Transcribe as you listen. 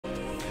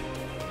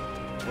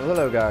Well,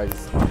 hello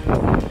guys.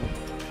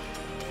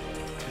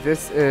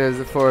 This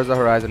is Forza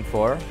Horizon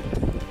 4,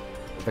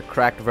 the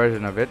cracked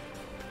version of it,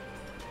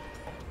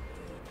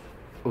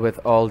 with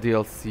all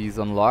DLCs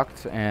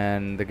unlocked,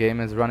 and the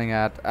game is running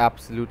at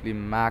absolutely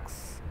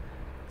max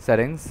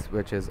settings,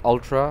 which is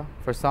ultra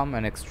for some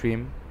and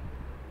extreme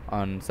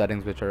on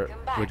settings which go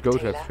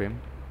to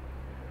extreme.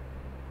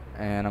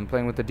 And I'm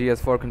playing with the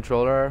DS4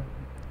 controller,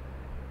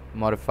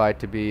 modified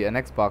to be an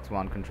Xbox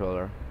One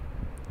controller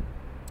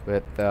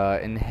with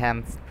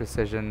enhanced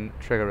precision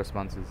trigger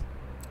responses.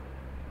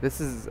 This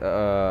is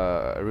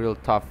a real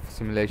tough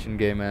simulation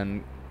game,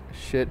 and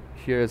shit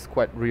here is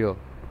quite real.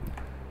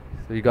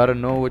 So you gotta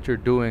know what you're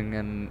doing,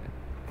 and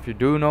if you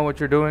do know what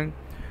you're doing,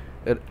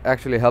 it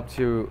actually helps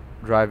you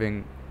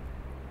driving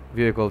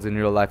vehicles in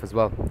real life as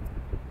well.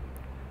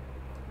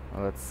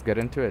 Well, let's get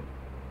into it.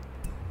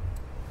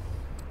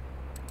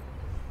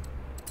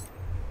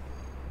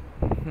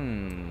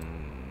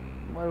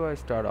 What do I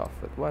start off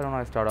with? Why don't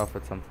I start off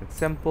with something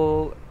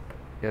simple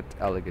yet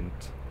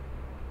elegant?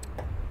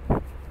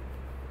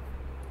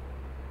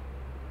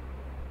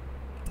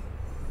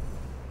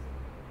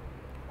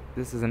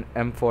 This is an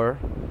M4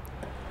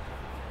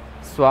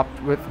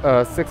 swapped with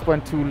a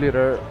 6.2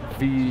 liter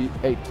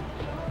V8,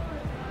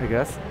 I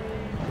guess.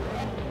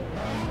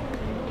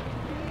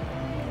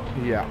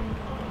 Yeah.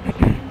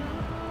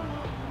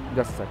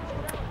 Just a second.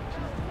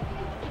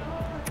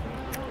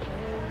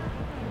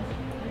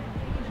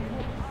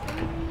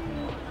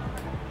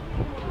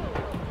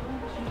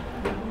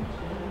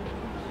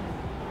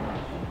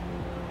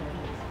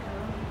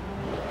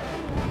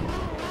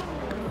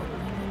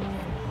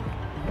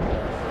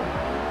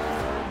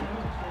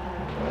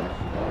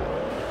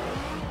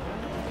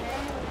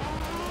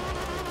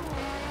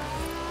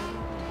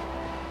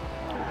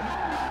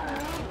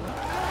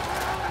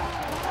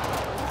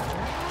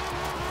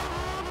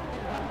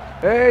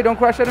 Hey, don't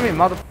crash into me,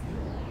 mother.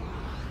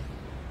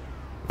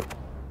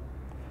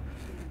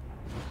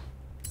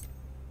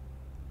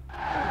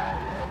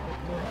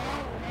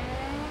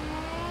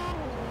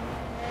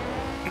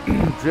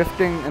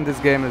 Drifting in this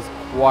game is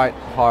quite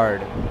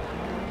hard,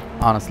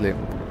 honestly.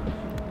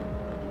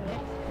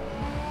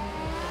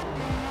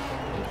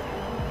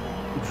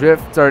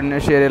 Drifts are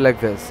initiated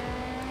like this: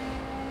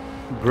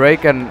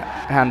 brake and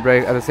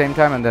handbrake at the same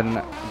time, and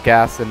then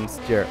gas and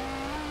steer.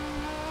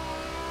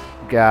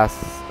 Gas,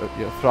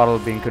 your throttle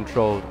being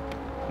controlled,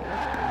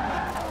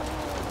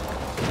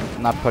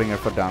 not putting your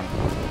foot down.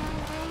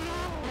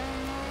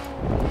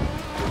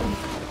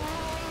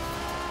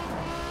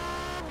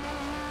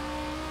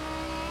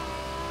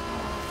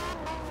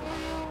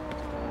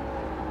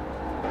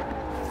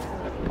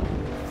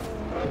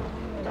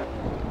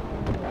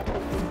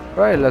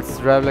 Right, let's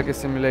drive like a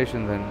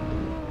simulation then.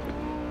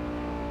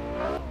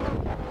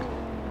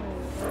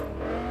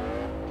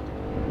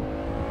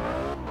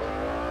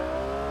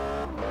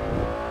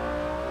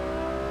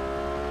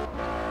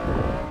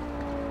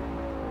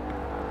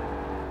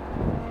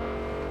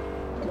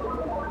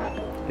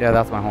 Yeah,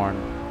 that's my horn.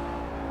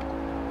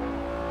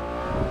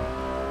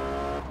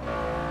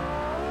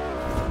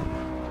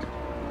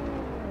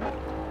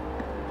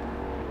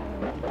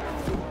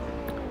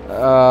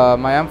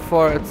 My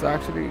M4, it's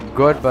actually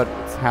good, but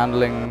its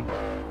handling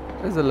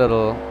is a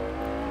little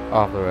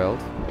off the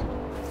rails.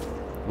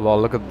 Lol,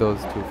 look at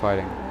those two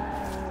fighting.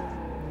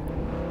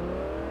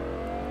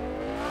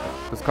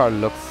 This car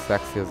looks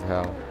sexy as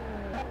hell.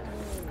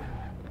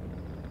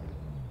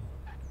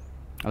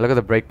 And look at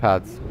the brake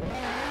pads,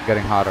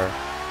 getting hotter.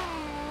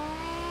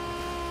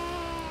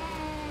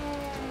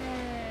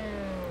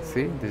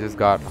 See, they just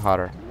got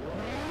hotter.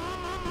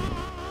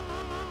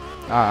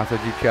 Ah, that's a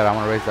GT-R. I'm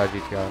gonna race that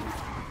GT-R.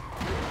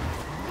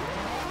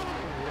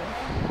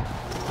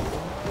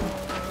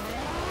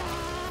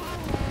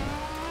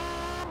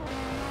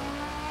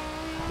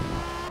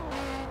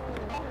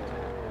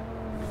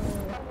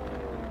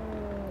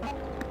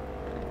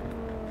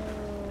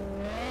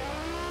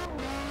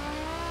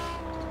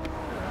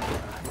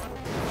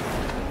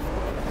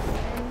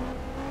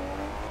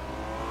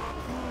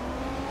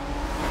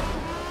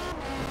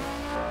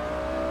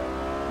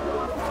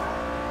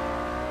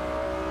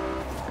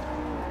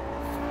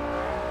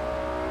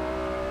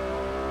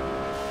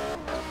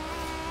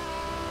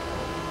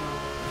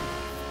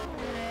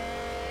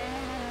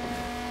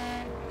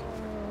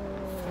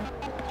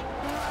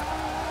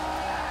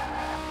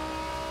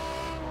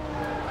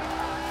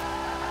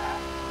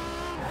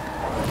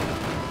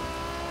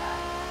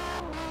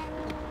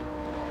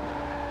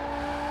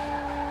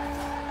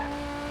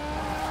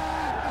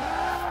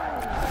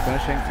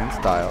 Finishing in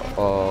style,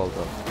 all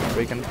the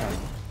freaking time.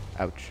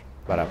 Ouch,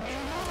 but ouch.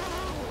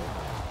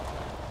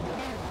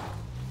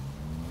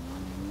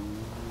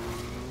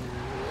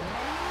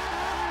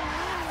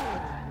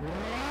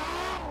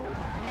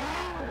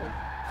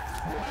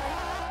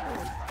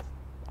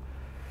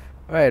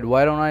 Alright,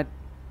 why don't I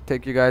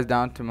take you guys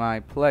down to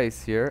my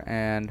place here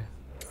and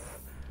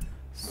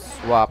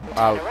swap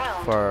out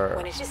for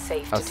a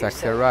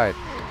sexier ride.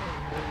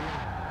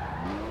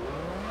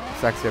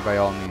 Sexier by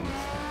all means.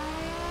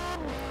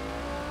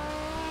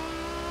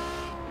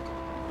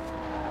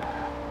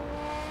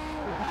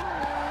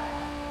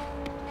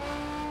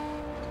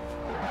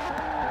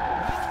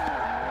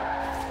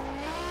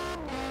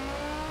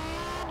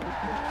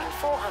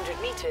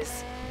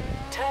 meters.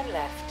 Turn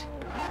left.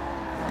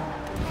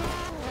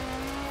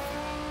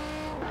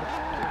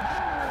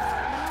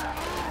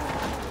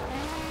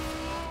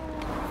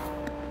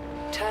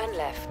 Turn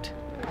left.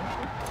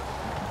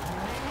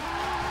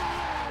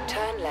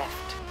 Turn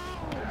left.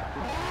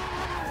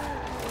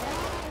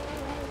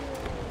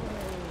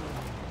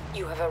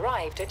 You have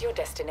arrived at your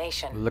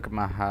destination. Look at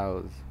my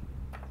house.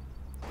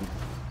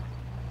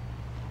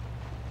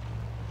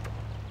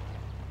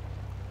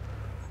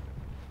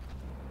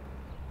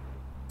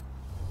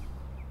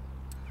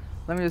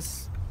 Let me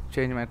just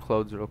change my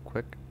clothes real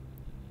quick.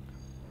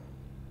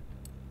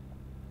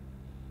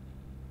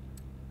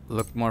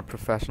 Look more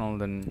professional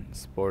than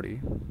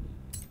sporty.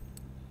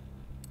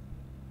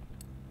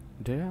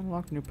 Did I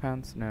unlock new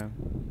pants? No.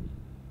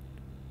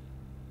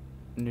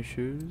 New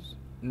shoes?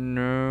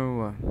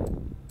 No.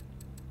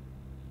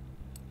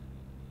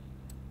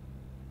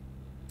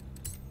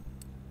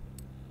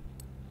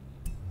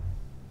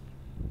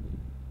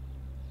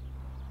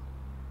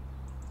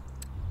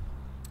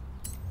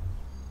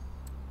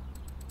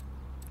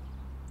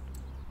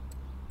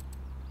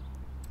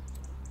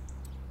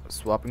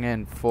 Swapping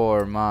in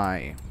for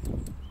my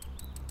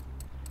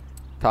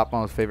top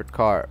most favorite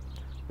car,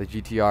 the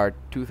GT-R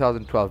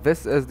 2012.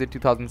 This is the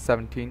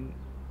 2017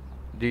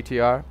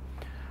 GT-R.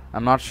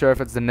 I'm not sure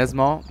if it's the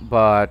Nismo,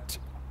 but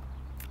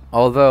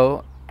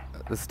although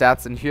the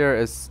stats in here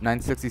is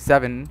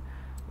 967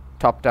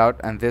 topped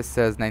out and this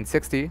says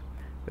 960,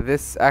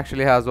 this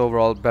actually has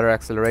overall better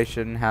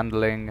acceleration,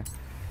 handling,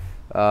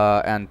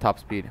 and top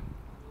speed.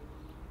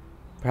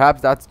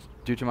 Perhaps that's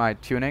due to my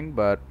tuning,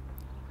 but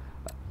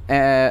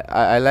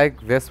I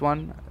like this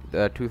one,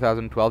 the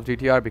 2012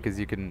 GT-R, because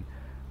you can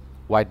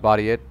white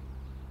body it.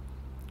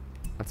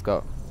 Let's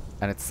go.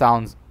 And it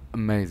sounds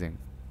amazing.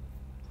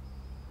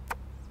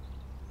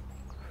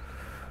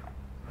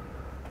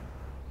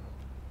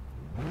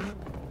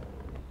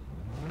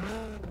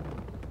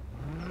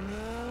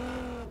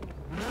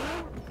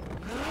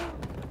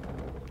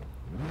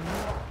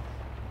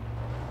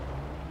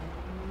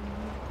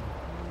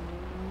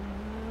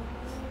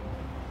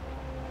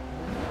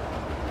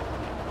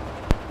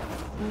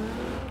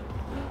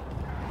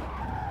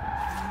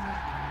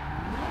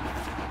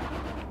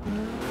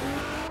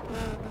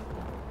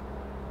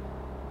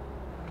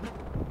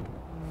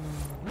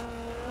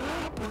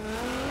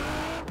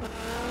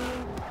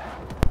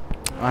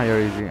 Ah,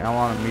 you're easy. I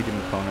want a medium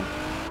opponent.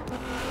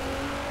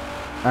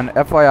 And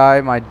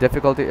FYI, my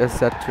difficulty is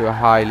set to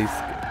highly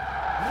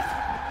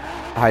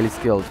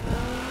skilled,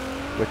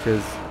 which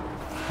is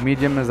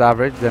medium is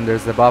average, then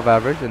there's above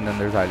average, and then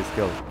there's highly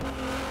skilled.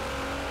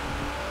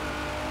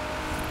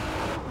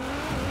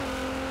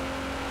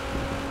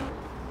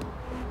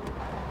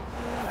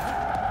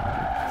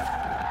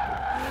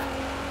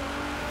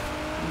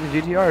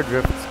 The GT-R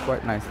drifts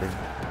quite nicely.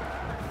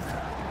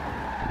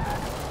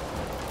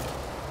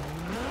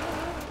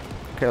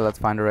 Okay, let's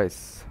find a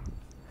race.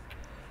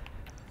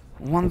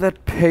 One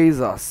that pays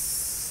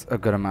us a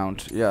good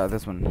amount. Yeah,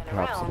 this one,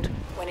 perhaps.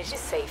 When it is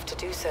safe to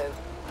do so.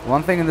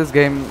 One thing in this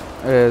game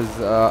is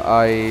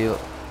I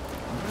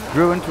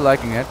grew into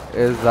liking it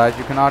is that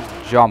you cannot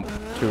jump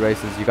to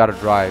races. You gotta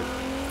drive.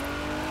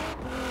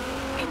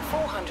 In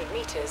 400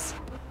 meters,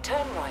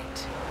 turn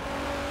right.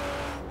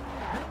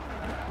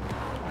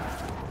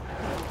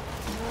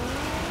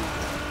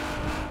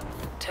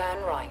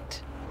 Turn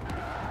right.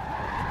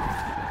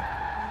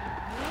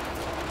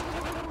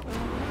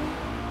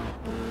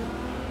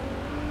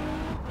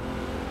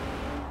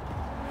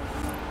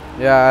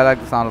 Yeah, I like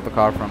the sound of the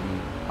car from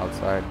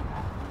outside.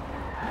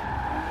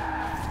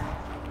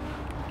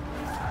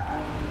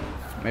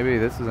 Maybe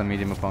this is a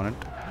medium opponent.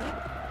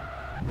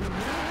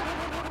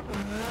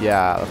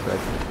 Yeah, that's right.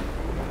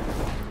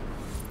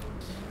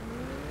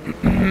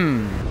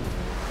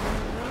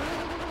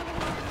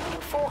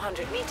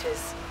 400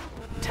 meters,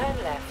 turn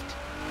left.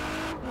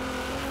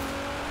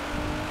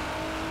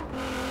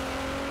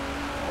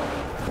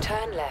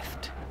 Turn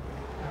left.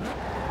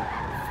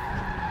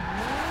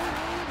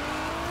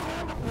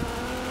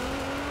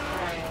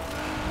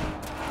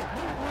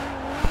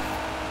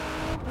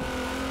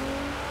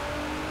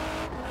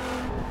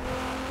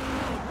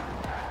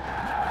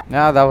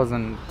 Yeah, that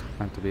wasn't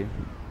meant to be.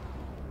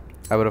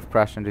 I would have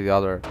crashed into the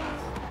other.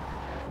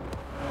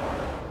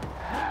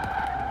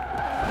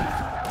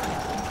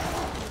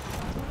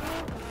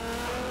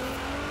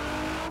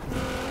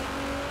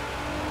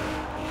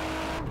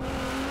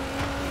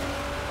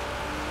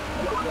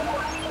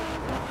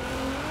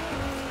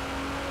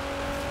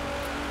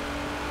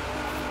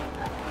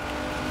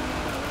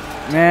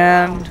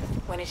 Man.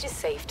 When it is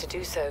safe to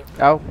do so.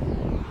 Ow.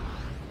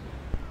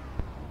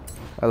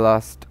 I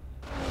lost.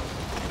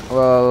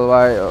 Well,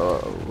 why?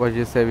 What did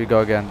you say we go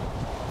again?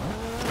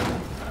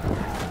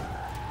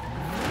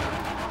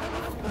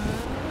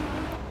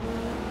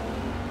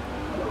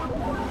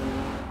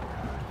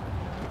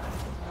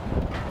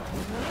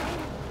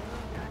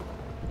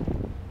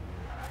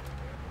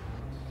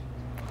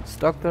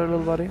 Stuck there,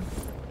 little buddy?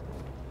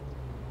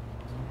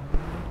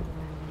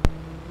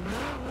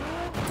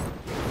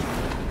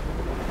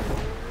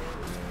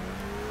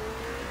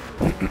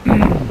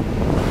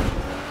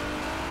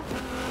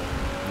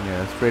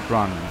 Yeah, straight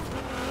run.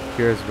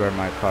 Here's where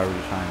my car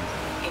really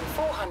shines. In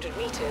 400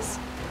 meters,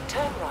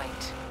 turn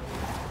right.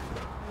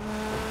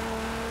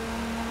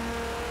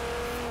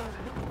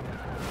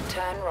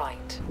 Turn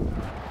right.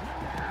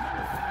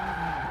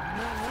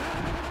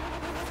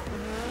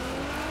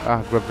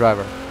 Ah, grip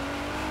driver.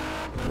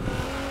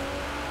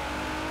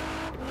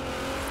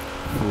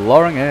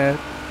 Flooring it.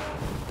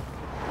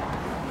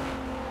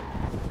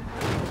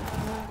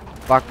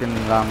 Fucking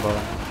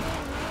Lambo.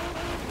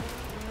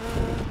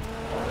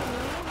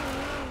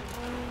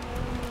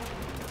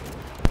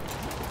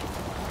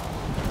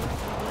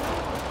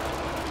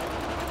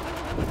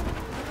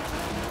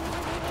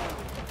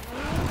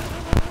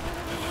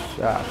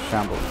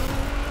 Shambles.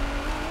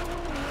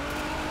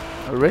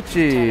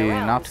 Richie,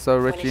 not so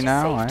Richie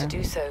now, eh?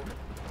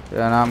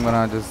 Yeah, now I'm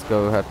gonna just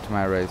go ahead to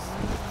my race.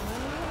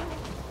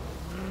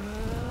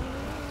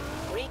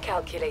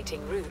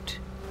 Recalculating route.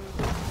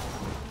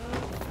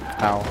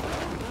 Ow.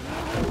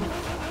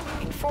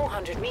 In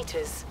 400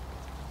 meters,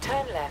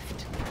 turn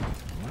left.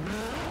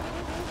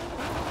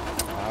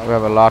 We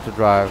have a lot to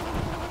drive.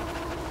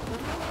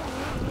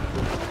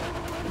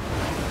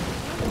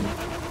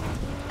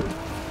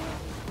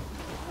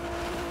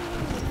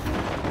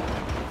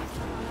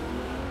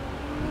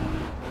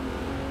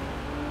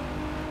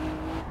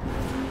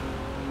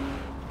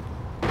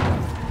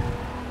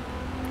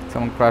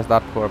 Someone crashed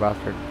that poor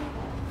bastard.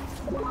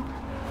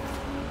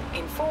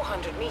 In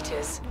 400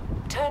 meters,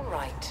 turn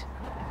right.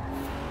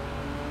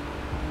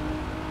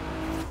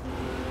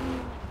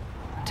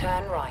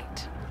 Turn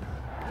right.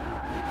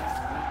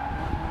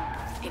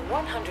 In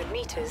 100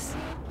 meters,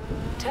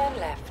 turn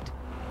left.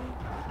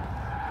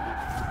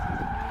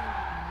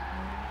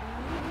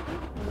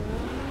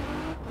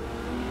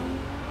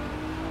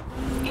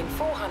 In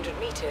 400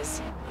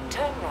 meters,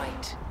 turn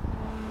right.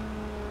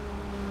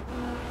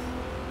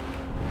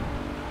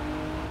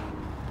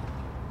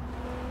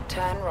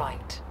 Turn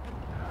right.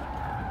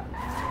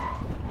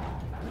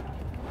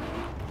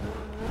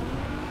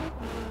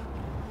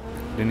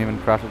 Didn't even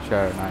crash a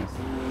chair, nice.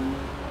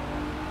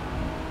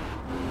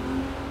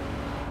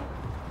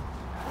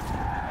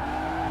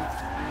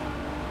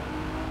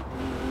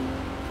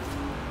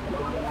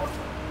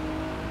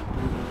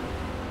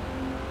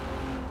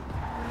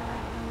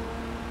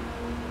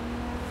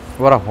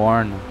 What a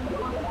horn.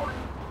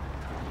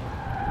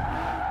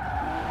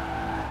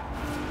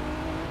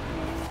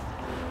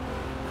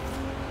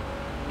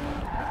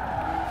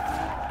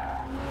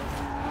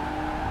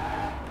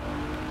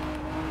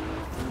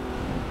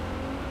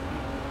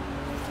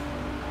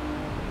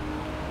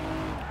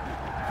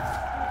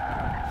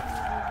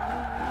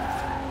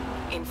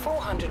 In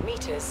 400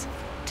 meters,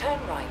 turn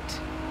right.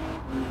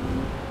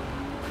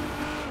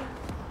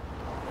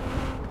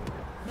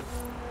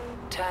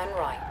 Turn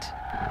right.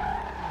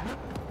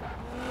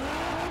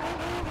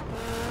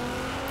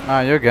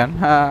 Ah, you again.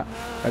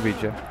 I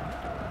beat you.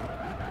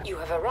 You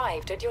have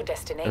arrived at your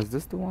destination. Is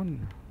this the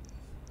one?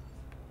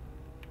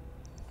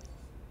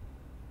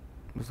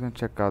 I'm just gonna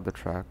check out the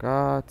track.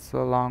 Ah, it's a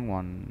long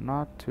one.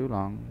 Not too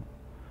long.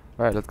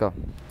 Alright, let's go.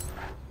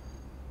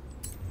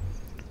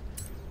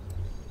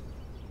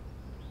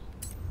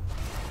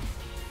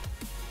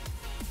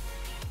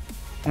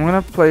 I'm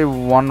gonna play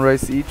one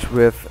race each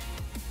with...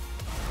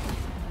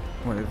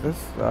 What is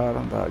this?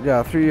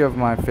 Yeah, 3 of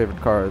my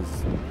favorite cars.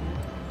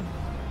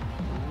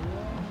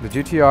 The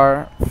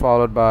GT-R,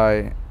 followed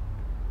by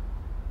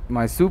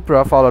my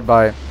Supra, followed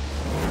by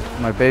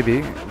my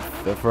baby,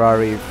 the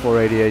Ferrari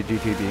 488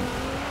 GTB.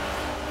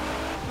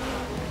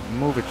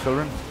 Move it,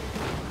 children.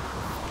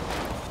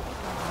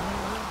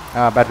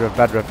 Ah, bad drift,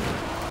 bad drift.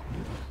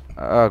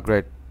 Oh,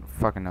 great.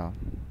 Fucking hell.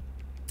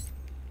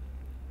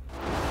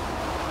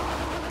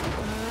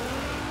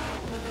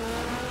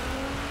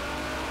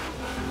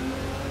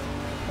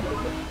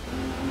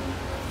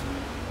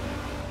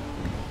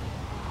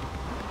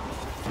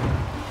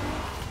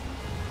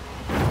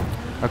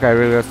 Okay,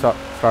 really gotta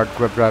start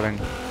grip driving.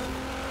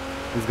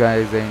 These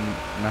guys ain't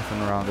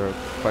messing around, they're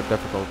quite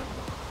difficult.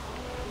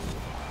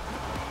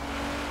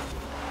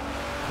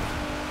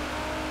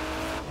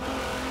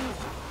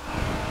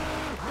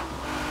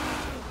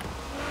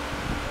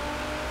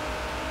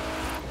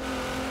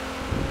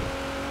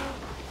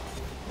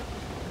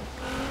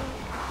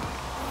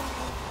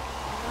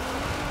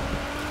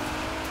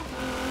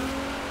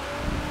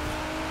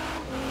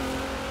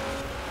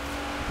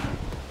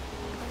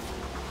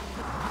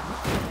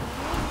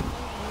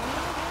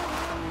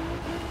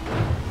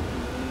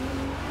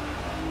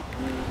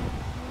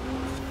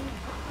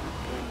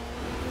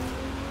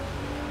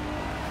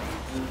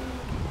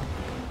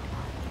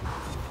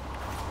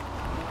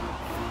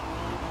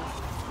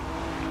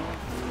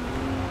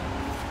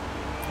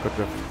 Good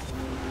drift.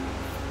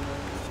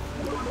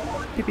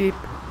 Beep beep.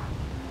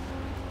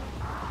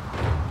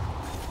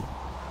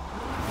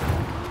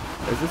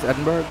 Is this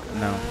Edinburgh?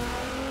 No.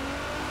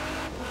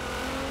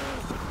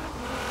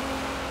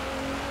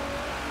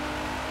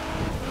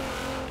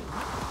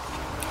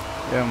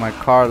 Yeah, my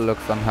car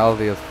looks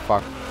unhealthy as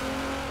fuck.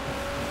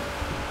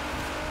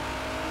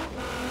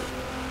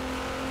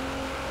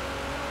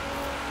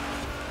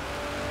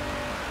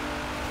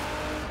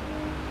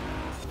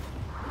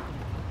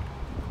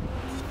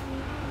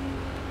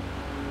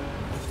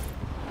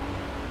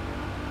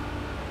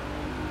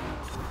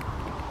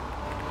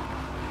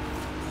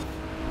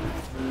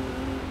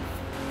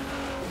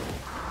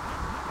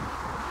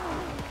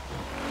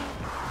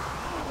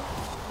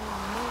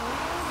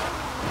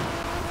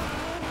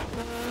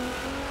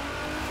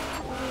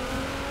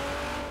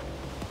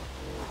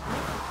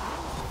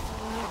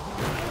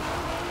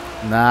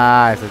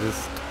 Nice. I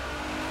just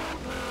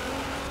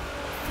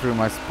threw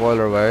my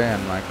spoiler away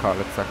and my car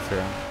looks sucks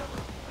here.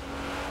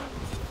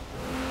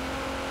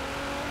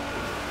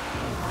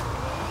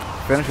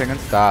 Finishing in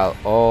style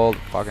all the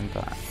fucking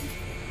time.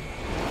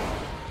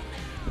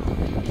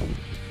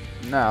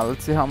 Now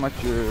let's see how much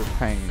you're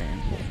paying me.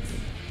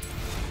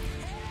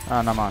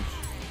 Not much.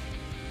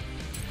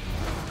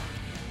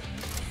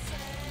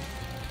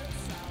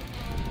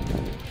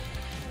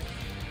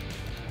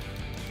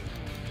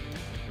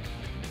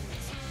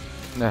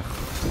 Ugh.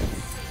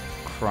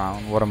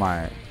 Crown. What am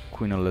I?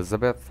 Queen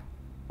Elizabeth?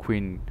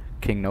 King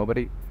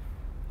Nobody?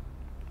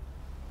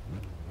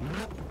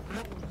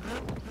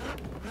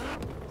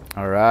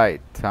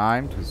 Alright,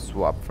 time to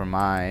swap for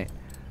my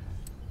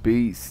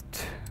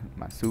beast,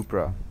 my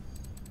Supra.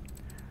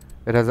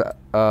 It has a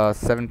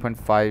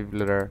 7.5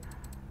 liter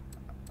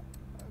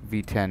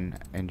V10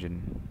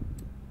 engine.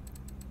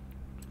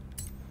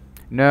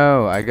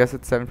 No, I guess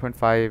it's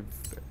 7.5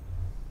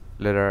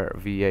 liter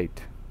V8.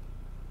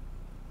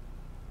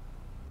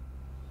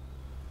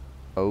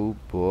 Oh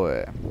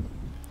boy.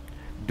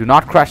 Do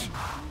not crash.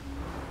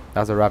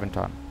 That's a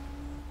Raventon.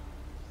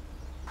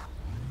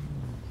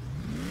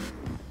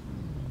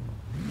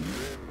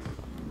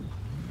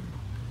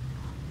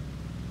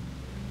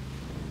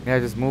 Yeah,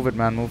 just move it,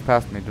 man. Move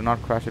past me. Do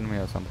not crash into me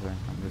or something.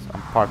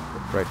 I'm parked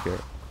right here.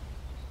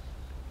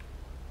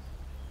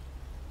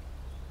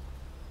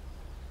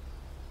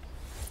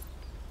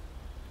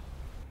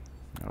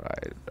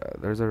 Alright,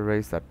 there's a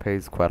race that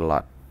pays quite a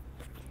lot,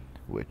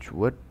 which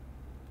would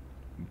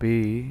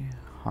be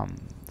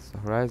it's the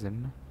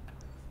Horizon.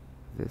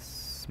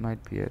 This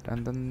might be it,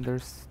 and then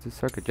there's the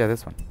circuit. Yeah,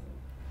 this one.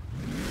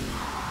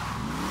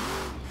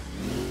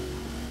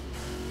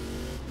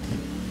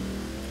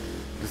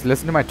 Just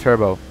listen to my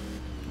turbo.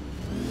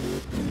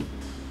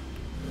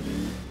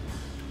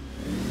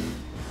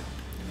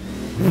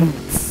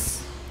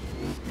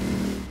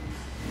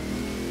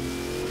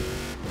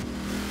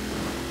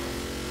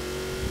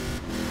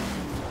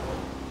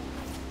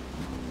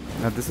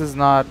 Now this is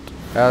not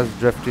as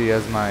drifty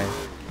as my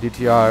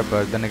GT-R,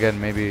 but then again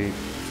maybe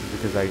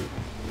because I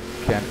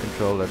can't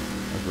control it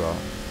as well.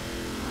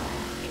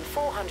 In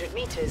 400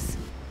 meters,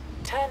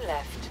 turn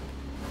left.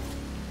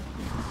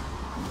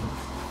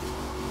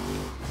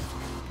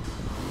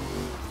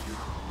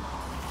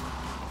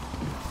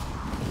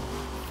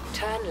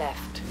 Turn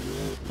left.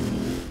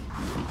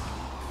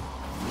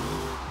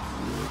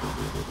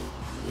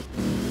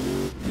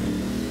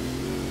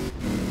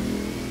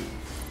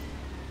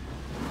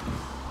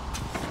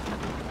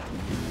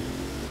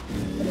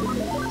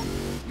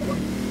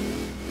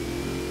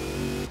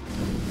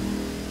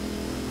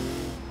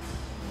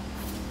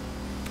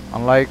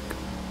 Unlike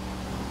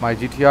my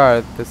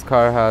GT-R, this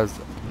car has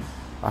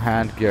a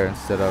hand gear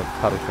instead of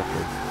paddle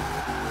shifters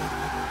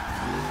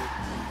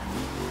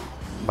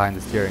behind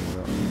the steering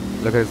wheel.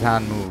 Look at his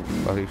hand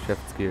move while he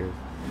shifts gears.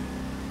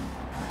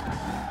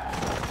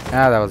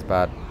 Ah, that was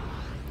bad.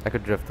 I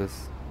could drift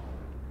this.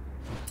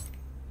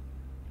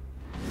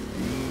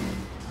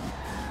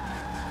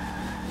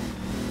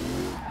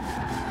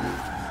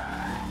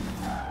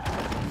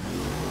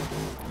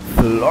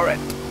 Floor it.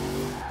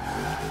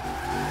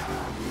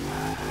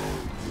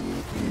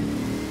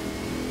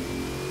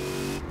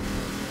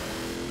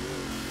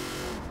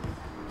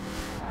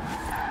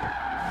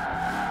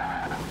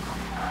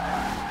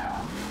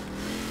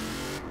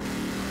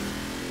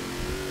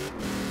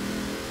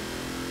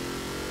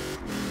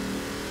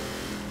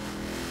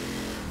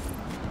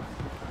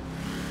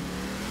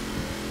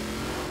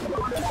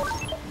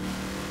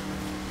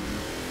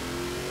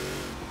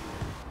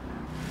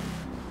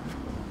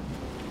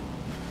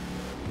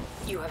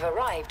 You have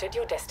arrived at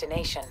your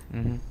destination.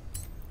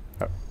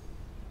 Oh,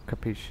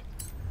 capiche.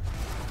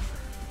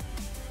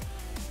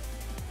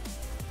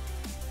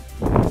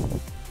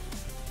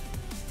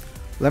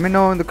 Let me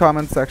know in the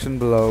comment section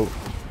below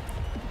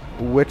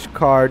which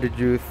car did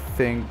you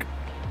think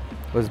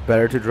was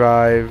better to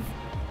drive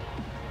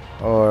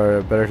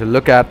or better to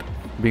look at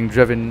being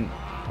driven,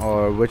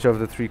 or which of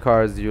the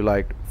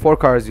four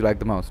cars you liked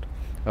the most.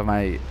 Of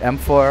my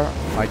M4,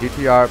 my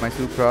GT-R, my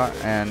Supra,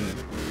 and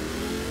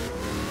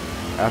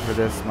after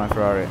this my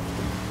Ferrari.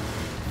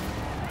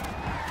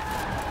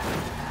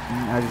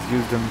 I just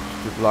used them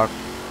to block.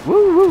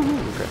 Woo woo woo.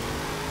 Okay.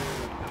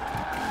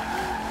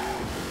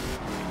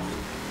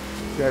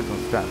 These guys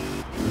don't stand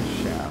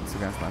a chance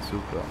against my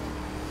Supra.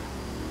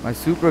 My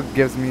Supra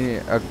gives me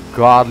a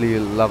godly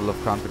level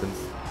of confidence.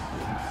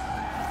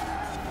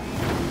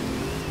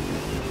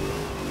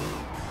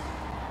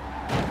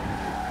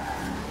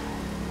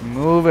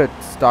 Move it,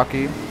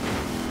 stocky.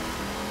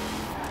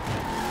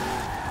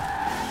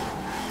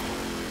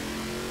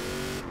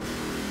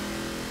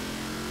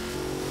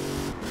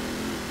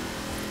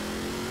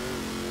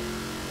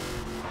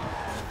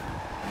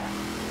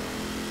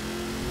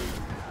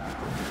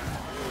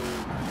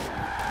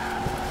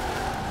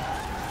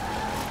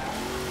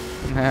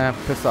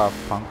 Piss off,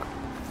 punk.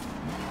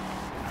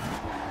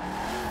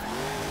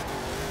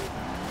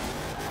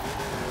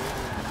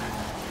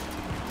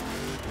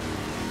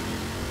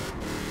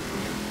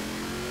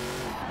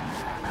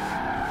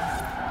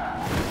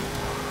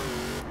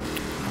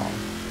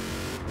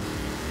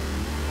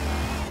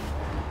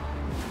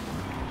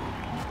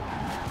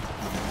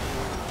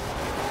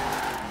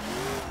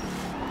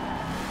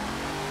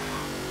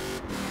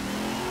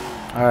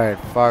 Alright,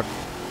 fuck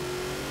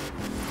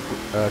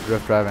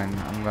drift driving.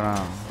 I'm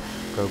gonna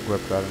go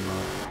grip driving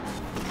mode.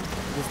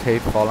 I just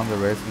hate following the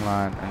racing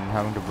line and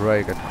having to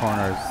brake at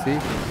corners. See?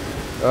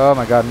 Oh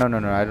my god, no, no,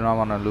 no. I do not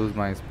want to lose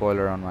my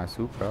spoiler on my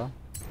Supra.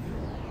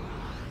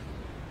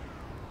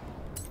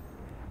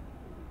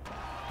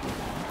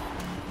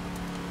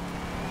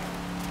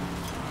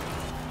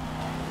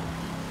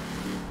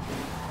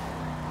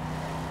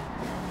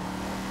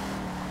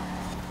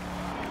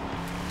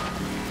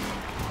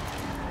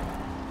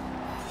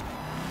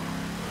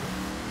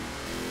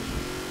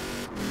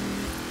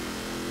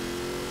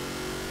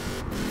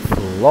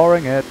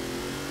 Flooring it.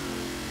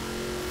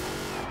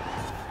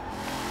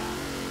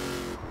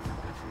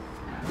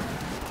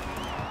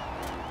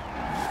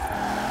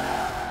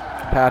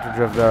 Had to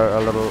drift there a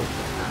little.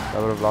 I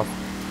would have lost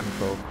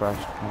control,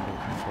 crashed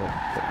control.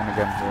 And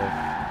again here.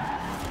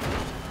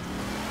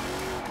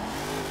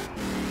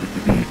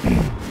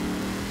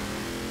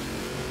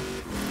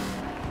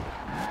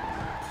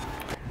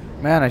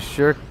 Man, I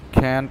sure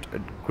can't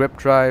grip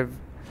drive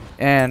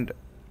and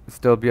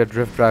still be a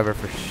drift driver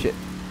for shit.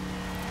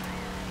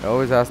 It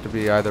always has to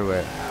be either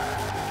way.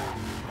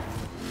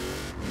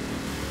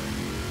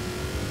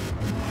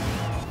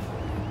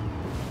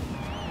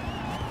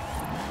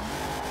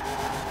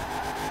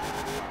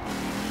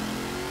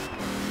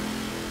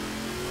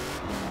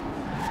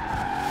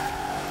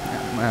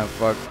 Man,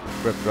 fuck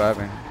grip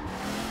driving,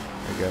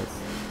 I guess.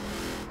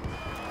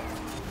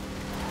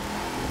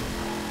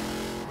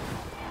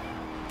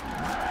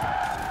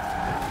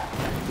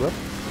 Whoop.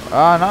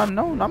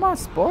 No, not my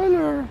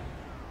spoiler.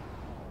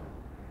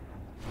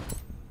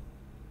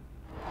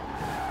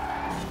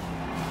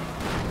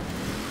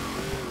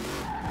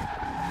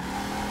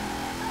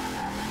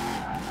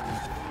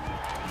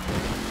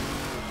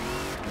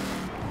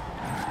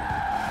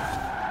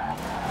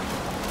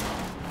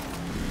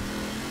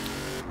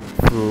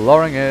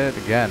 Flooring it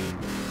again.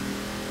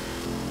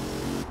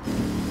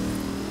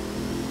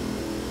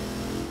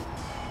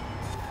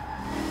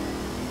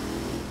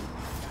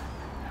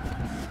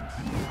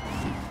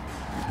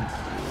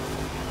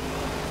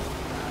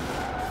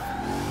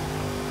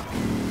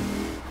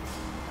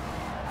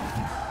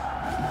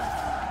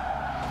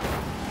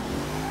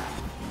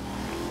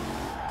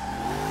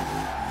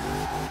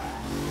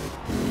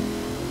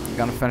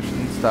 Gonna finish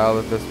in style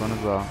with this one as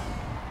well.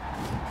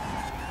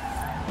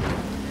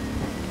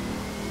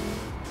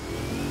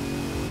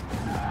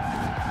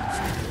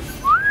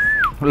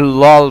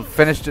 Lol,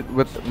 finished it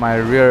with my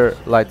rear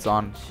lights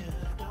on.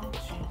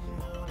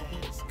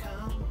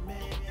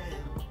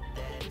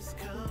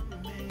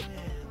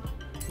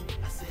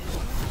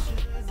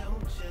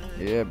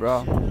 Yeah,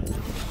 bro.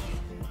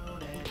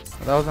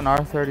 That was an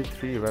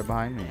R33 right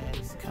behind me.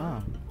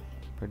 Oh,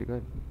 pretty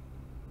good.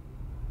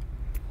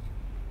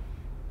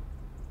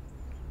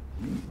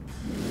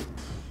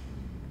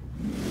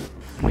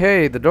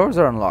 Hey, the doors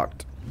are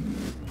unlocked.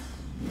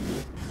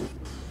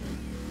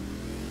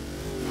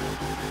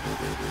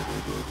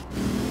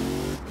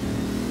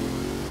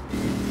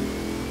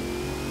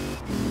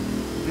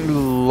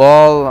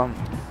 Lol,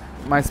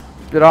 my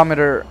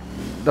speedometer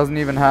doesn't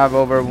even have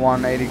over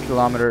 180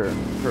 km/h.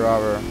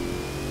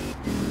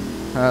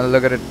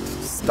 Look at it,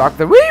 stock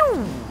the whee!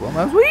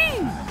 Almost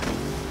whee!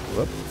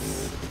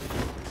 Whoops.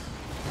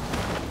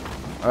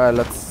 Alright,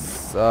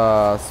 let's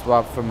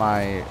swap for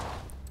my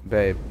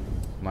babe,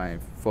 my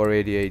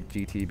 488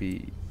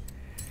 GTB.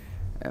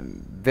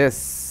 And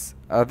this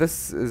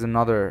is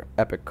another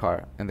epic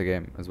car in the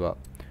game as well.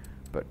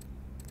 But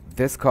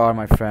this car,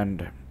 my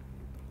friend,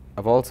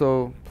 I've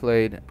also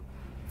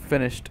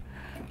finished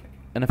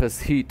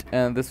NFS Heat,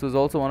 and this was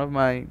also one of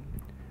my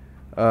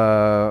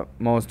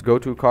most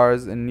go-to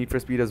cars in Need for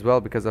Speed as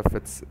well because of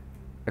its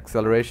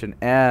acceleration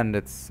and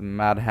its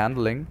mad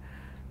handling.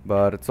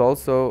 But it's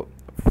also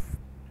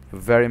a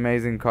very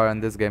amazing car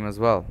in this game as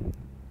well.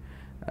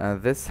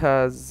 This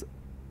has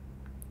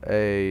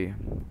a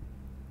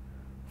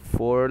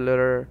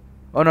 4-liter.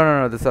 Oh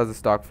no, this has a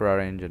stock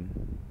Ferrari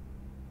engine.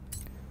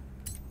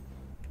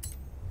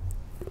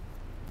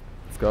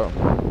 Let's go.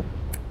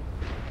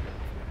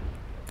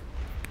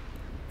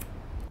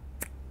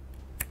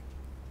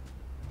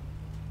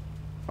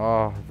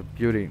 Oh, the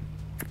beauty.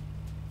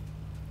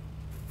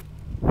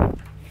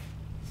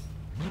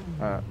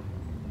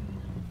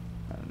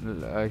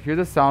 Hear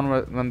the sound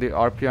when the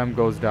RPM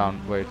goes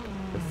down. Wait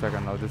a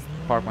second, I'll just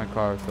park my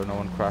car so no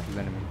one crashes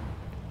into me.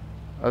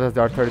 Oh, that's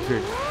the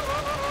R33.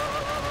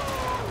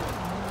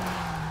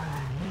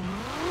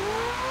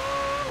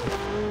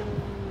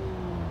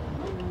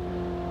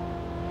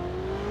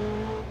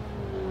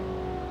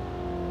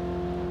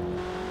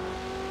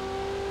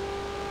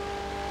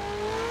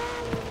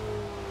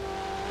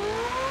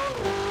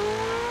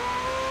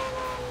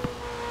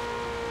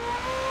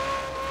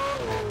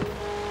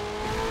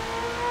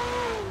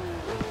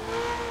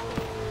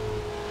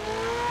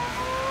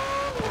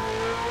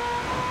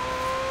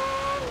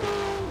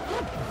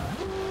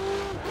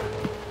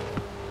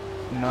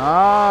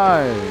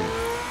 Nice.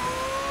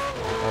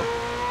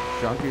 Oh,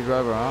 junkie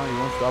driver, huh? You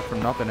won't stop for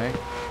nothing, eh?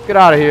 Get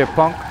out of here,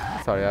 punk.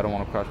 Sorry, I don't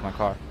want to crash my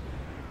car.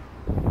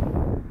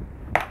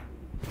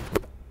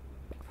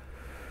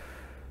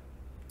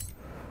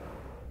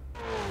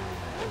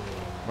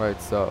 Right,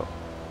 so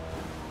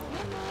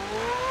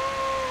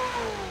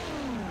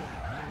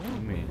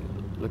let me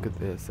look at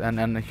this,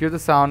 and hear the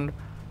sound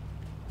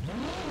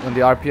when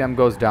the RPM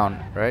goes down,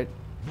 right?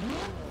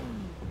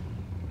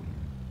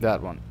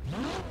 That one.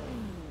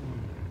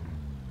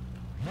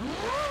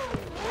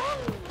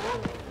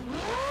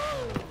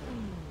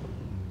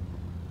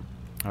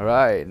 All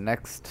right,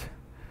 next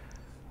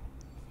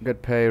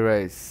good pay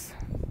race.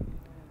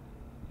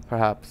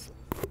 Perhaps.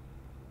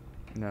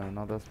 No,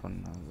 not this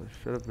one. No, there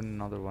should have been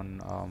another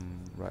one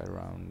right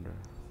around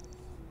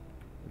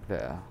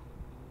there.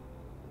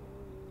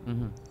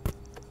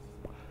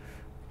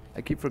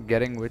 I keep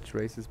forgetting which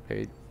race is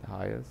paid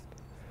highest.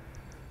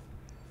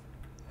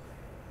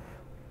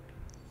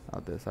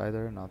 Not this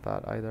either, not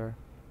that either.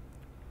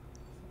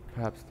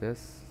 Perhaps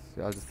this.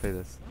 Yeah, I'll just play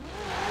this.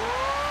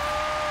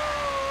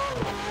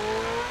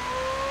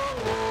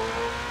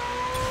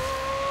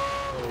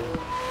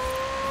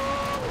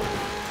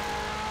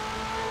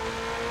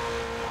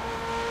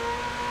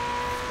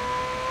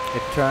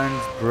 It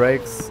turns,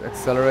 brakes,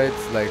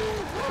 accelerates like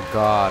a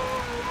god.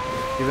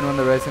 Even when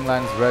the racing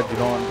line is red, you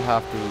don't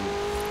have to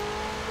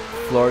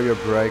floor your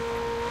brake.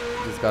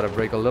 You just gotta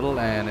brake a little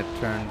and it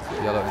turns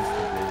yellow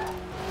instantly.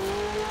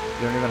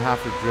 You don't even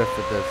have to drift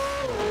with this.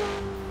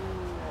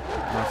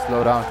 Now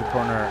slow down to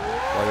corner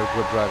while you're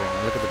good driving.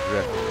 And look at the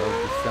drift. That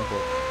would be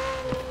simple.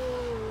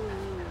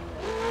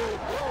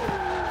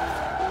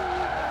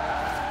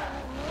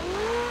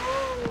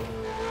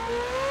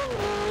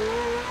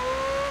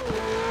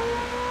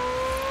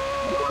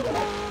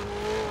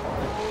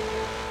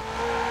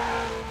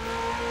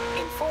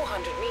 In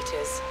 400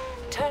 meters,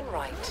 turn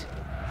right.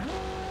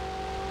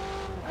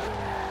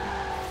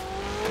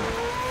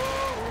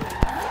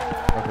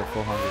 Okay,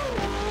 400.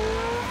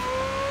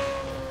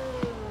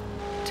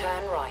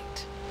 Turn right.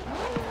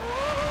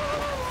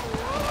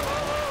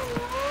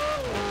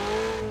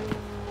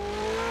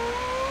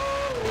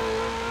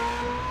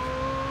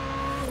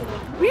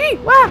 Wee!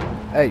 Wah!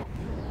 Hey.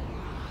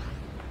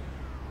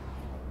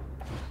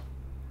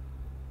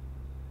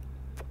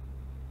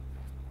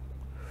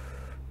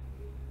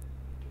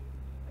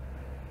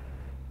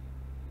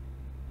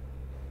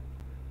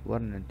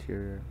 What an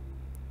interior.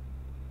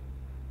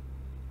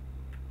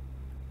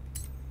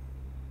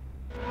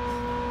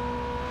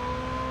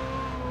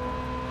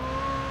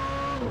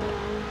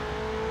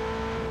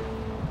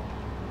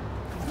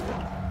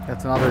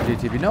 That's another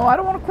GTB. No, I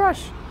don't want to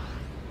crash.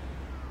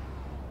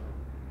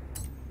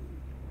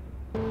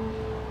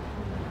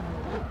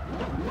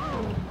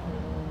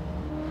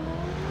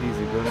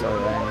 Easy, those are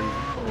very easy.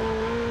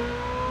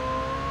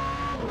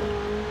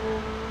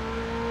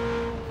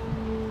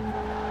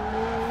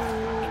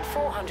 In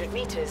 400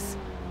 meters,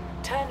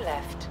 turn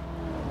left.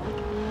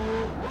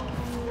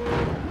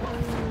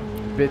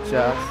 Bitch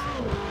ass.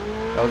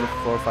 That was a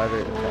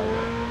 458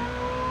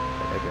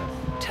 I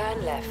guess. Turn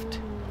left.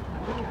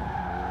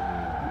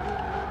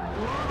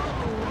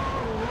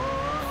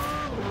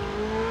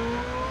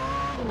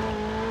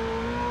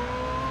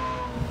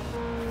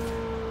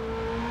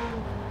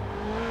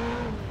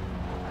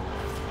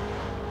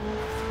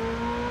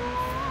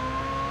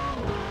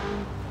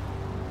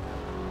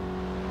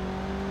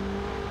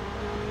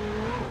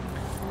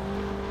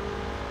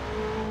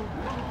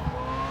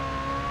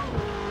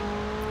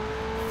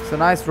 It's a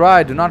nice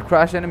ride. Do not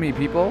crash enemy,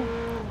 people.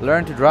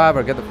 Learn to drive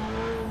or get the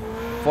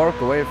fork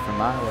away from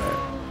my way.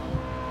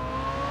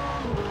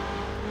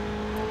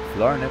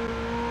 Learn it.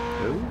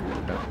 Ooh,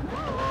 no.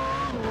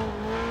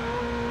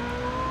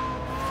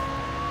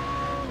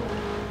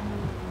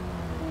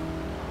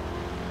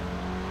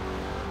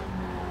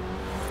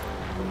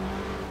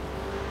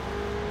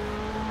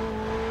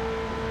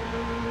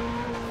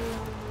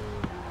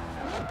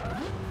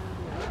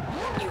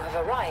 You have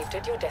arrived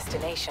at your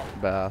destination.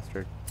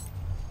 Bastard.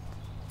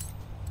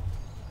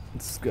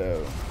 Let's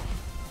go.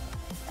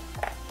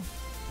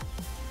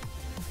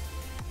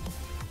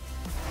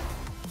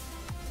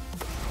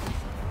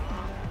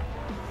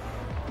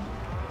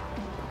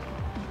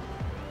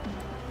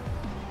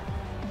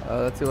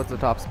 Let's see what's the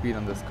top speed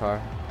on this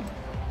car.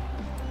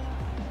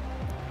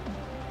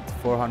 It's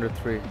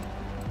 403.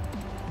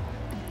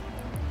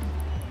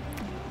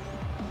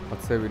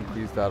 Let's say we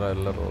increase that a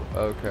little.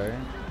 Okay.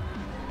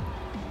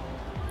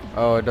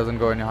 Oh, it doesn't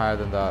go any higher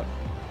than that.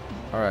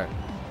 Alright.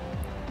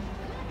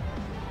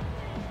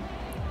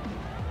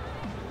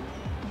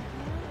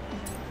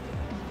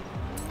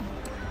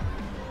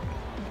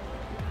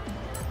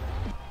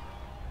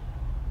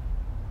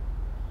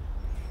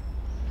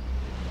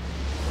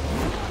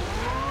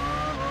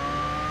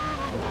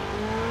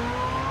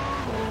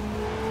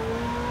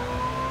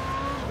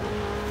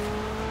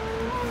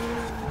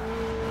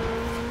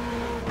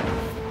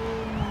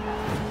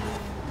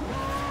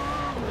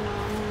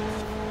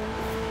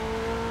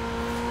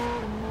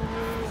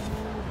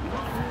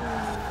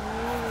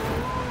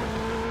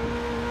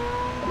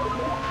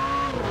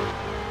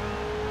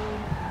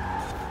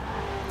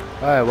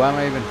 Alright, why am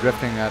I even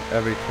drifting at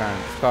every turn?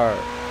 This car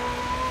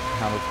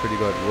handles pretty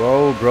good.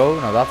 Whoa, bro.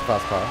 No, that's a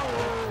fast car.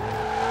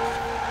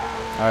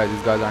 Alright,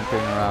 these guys aren't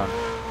kidding around.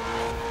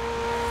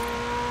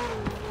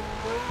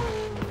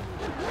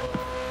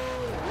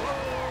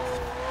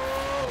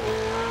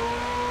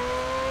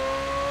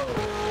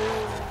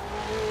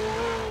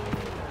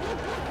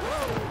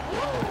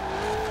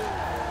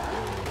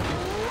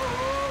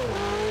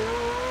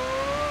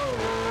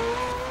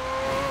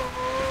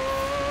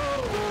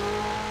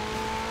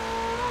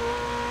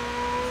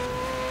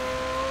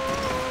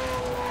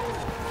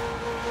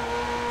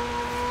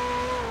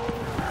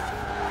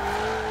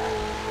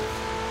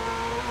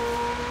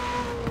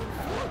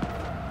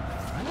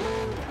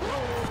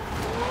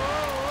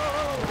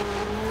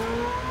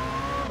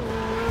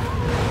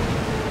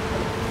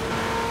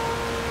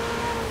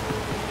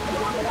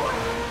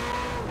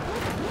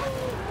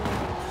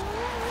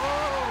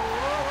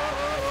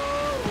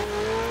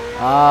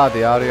 Ah,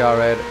 the Audi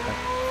R8 at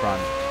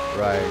front.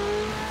 Right.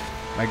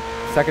 My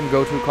second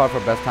go-to car for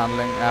best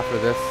handling after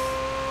this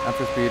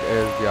entry speed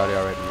is the Audi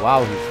R8.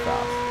 Wow, he's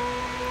fast.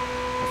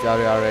 It's the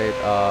Audi R8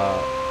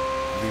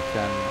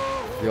 V10,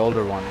 the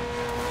older one,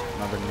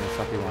 not the new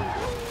sucky one.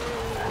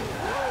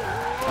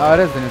 Oh,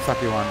 it is the new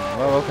sucky one.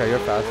 Well, okay,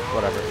 you're fast.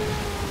 Whatever.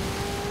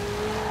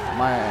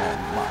 My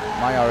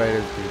R8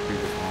 is the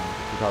previous one,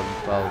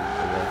 2012.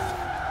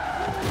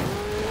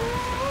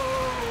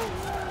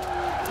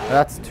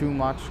 That's too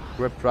much.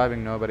 Grip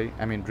driving nobody.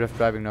 I mean, drift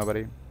driving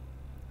nobody.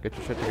 Get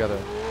your shit together.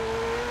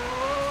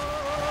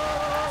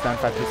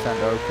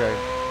 75%. Okay.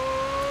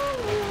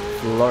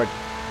 Lord,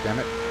 damn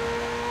it.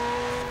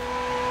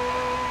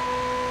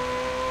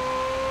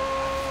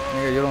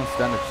 Nigga, you don't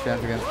stand a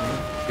chance against me.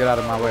 Get out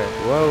of my way.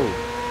 Whoa.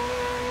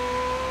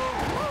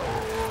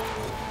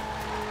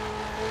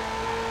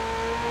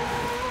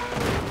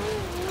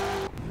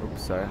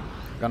 Oops, sorry.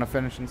 Gonna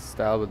finish in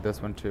style with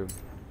this one too.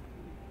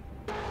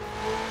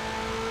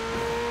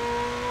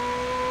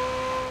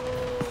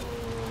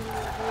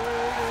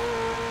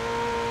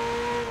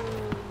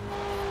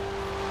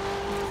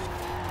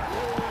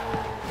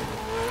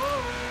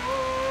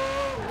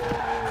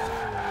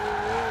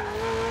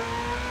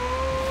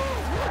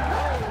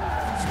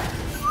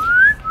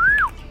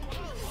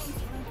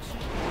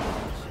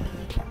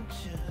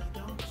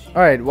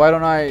 Alright, why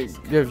don't I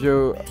give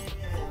you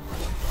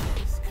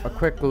a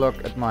quick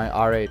look at my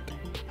R8.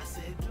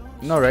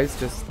 No race,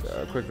 just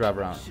a quick drive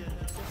around.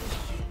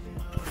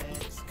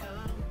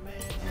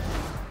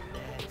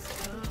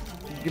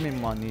 Give me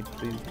money,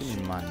 please. Give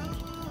me money.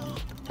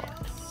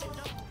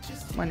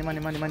 Money, money,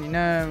 money, money.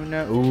 No,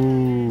 no.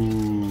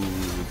 Ooh,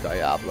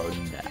 Diablo,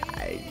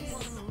 nice.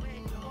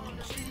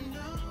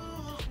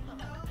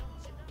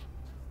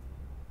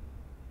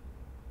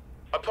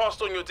 I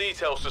passed on your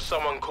details to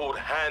someone called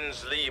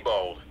Hans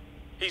Liebold.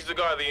 He's the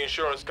guy the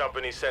insurance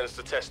company sends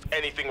to test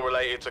anything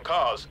related to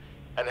cars,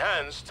 and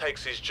Hans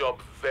takes his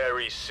job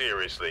very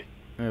seriously.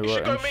 Hey, you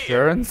should go meet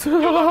insurance?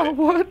 him. You'll love it.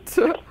 What?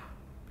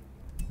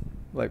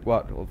 Like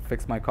what? Will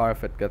fix my car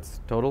if it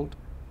gets totaled?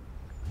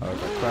 Or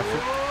if I crash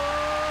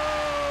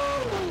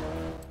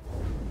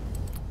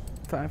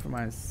it? Time for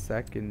my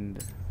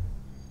second,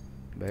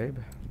 babe.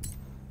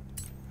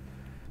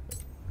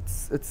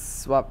 It's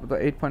swapped the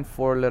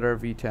 8.4 liter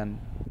V10.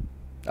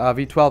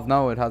 V12,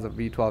 no, it has a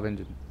V12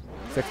 engine.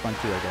 6.2,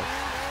 I guess.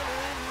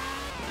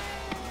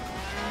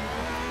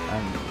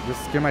 And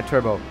just give my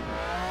turbo.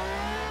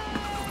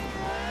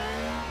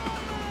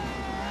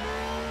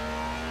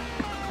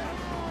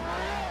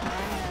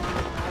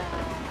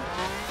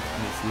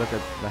 Let's look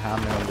at the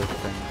handling on this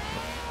thing.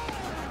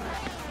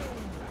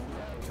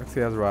 Let's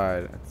see, that's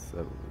right. It's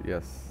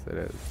yes, it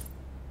is.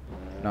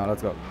 Now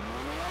let's go.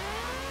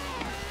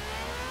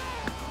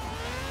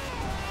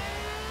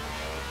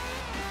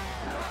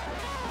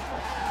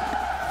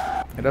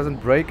 It doesn't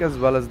brake as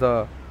well as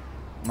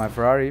my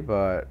Ferrari,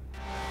 but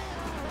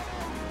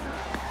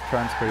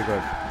turns pretty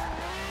good.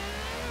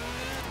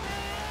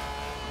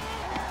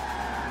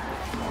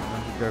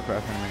 Don't you dare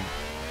crash on me.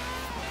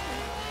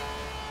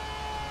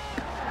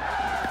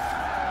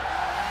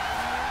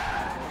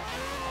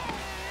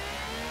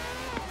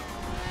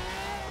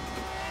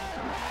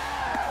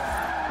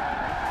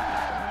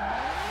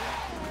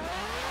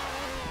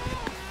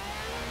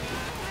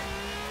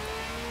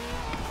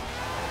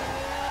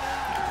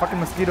 Fucking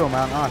mosquito,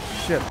 man. Ah,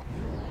 shit.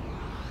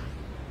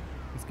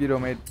 Mosquito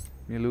made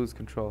me lose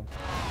control.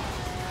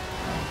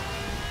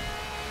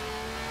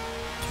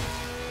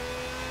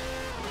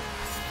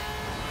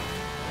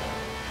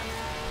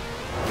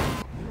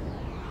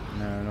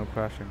 No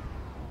crashing.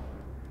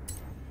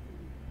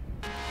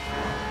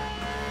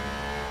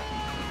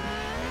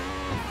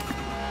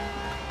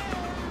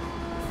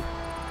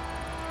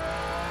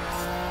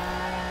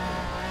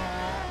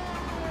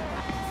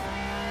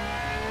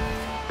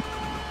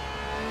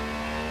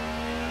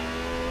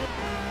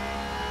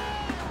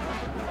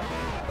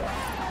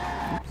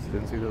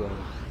 Didn't see the logo.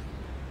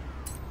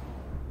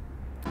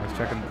 I was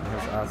checking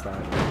his ass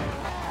out.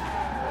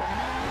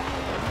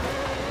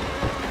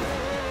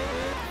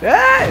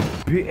 Hey,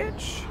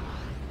 bitch!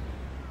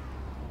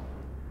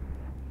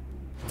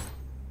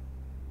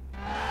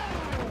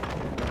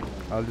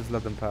 I'll just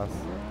let them pass.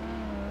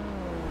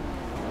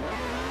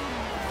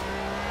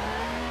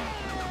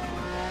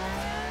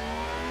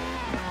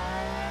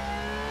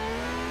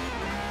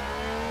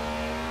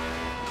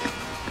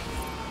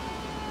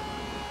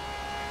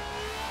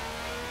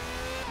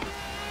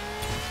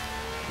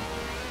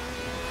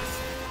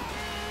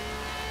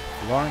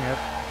 Blowing it.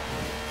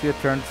 See, it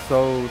turns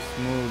so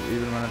smooth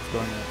even when it's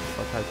going at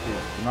such high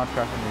speed. Do not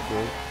crash on me,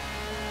 fool.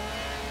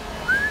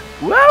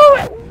 Whoa!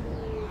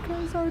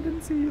 Okay, sorry, I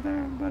didn't see you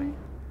there, buddy.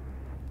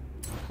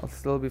 I'll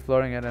still be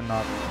flooring it and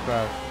not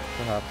crash,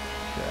 perhaps.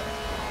 Yeah.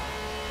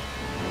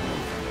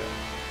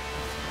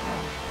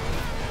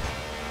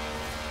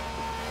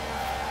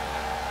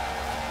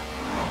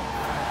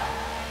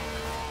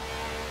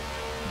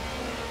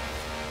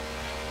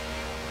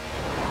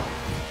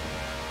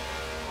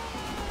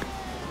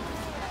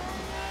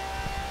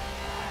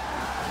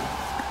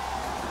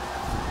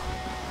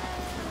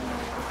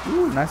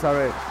 Ooh, nice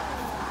R8.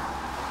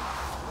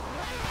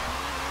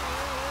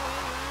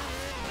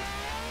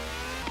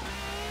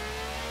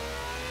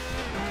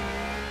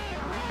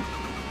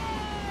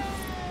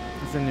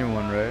 It's a new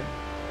one, right?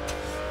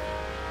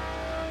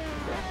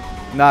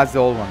 Nah, it's the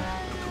old one.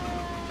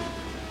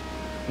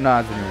 Nah,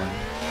 it's the new one.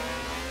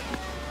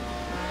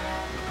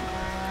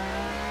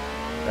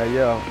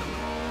 Yo,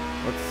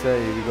 let's say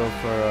we go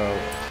for a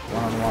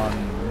one-on-one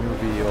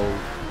newbie old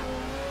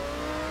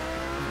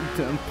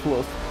 10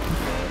 plus.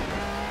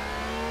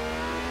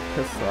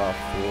 Piss off,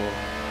 fool.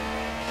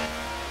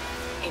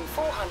 In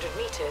 400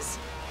 meters,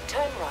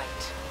 turn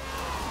right.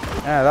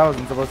 Yeah, that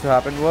wasn't supposed to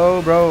happen.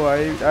 Whoa, bro,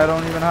 I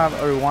don't even have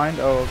a rewind.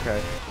 Oh,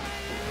 okay.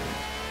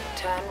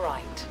 Turn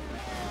right.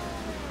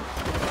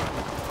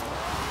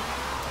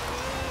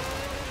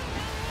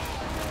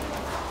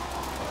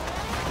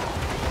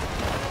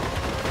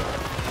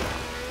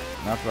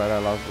 That's right, I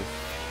love this.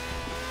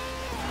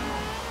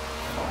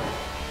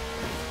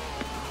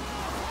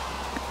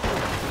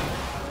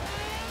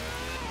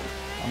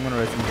 I'm gonna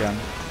race him again.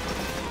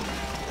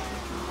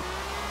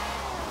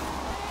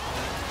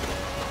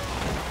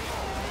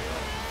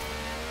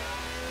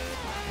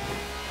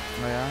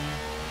 Oh yeah?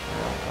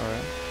 Yeah,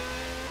 alright.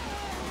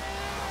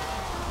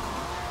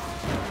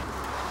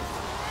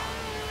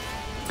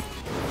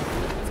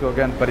 Let's go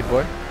again, buddy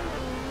boy.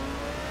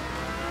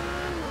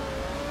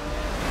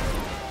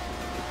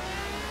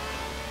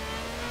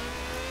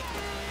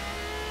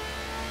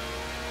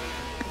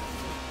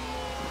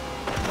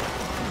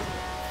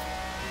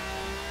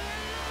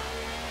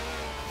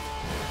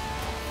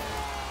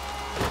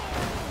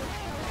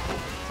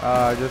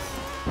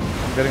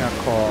 I'm getting a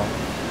call.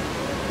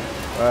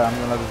 I'm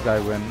gonna let this guy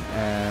win,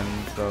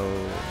 and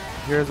so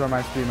here's where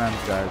my stream ends,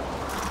 guys.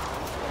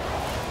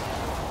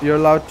 You're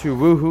allowed to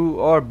woohoo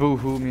or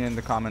boohoo me in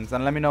the comments,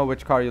 and let me know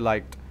which car you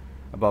liked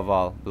above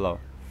all below.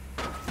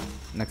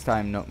 Next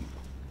time,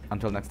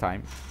 until next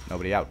time,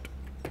 nobody out.